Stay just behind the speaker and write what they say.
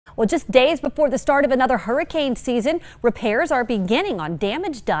Well, just days before the start of another hurricane season, repairs are beginning on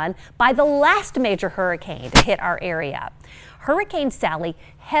damage done by the last major hurricane to hit our area. Hurricane Sally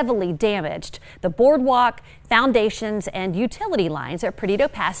heavily damaged the boardwalk, foundations, and utility lines at Perdido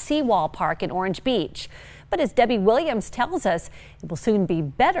Pass Seawall Park in Orange Beach. But as Debbie Williams tells us, it will soon be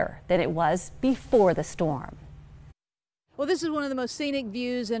better than it was before the storm. Well, this is one of the most scenic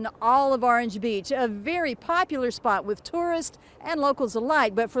views in all of Orange Beach, a very popular spot with tourists and locals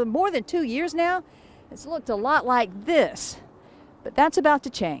alike. But for more than 2 years now, it's looked a lot like this. But that's about to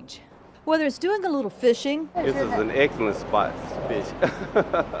change. Whether it's doing a little fishing, this is an excellent spot to fish.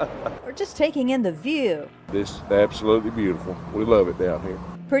 or just taking in the view. This is absolutely beautiful. We love it down here.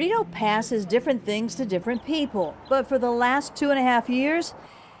 Perdido Pass is different things to different people. But for the last 2.5 years,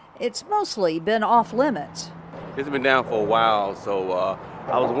 it's mostly been off limits. It's been down for a while, so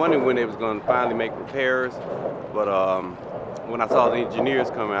I was wondering when they was going to finally make repairs, but when I saw the engineers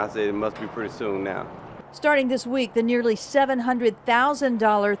coming, I said it must be pretty soon now. Starting this week, the nearly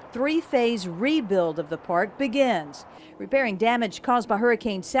 $700,000 three-phase rebuild of the park begins, repairing damage caused by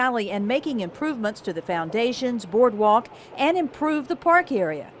Hurricane Sally and making improvements to the foundations, boardwalk, and improve the park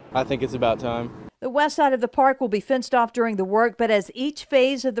area. I think it's about time. The west side of the park will be fenced off during the work, but as each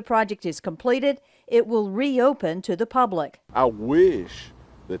phase of the project is completed, it will reopen to the public. I wish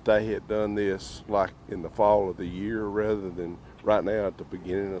that they had done this like in the fall of the year rather than right now at the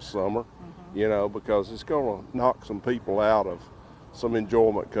beginning of summer, you know, because it's going to knock some people out of some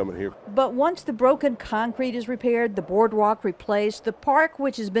enjoyment coming here. But once the broken concrete is repaired, the boardwalk replaced, the park,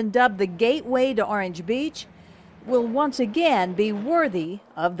 which has been dubbed the gateway to Orange Beach, will once again be worthy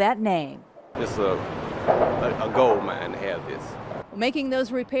of that name. It's a gold mine to have this. Making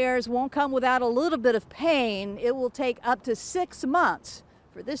those repairs won't come without a little bit of pain. It will take up to 6 months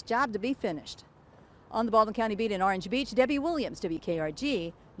for this job to be finished. On the Baldwin County beat in Orange Beach, Debbie Williams,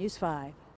 WKRG News 5.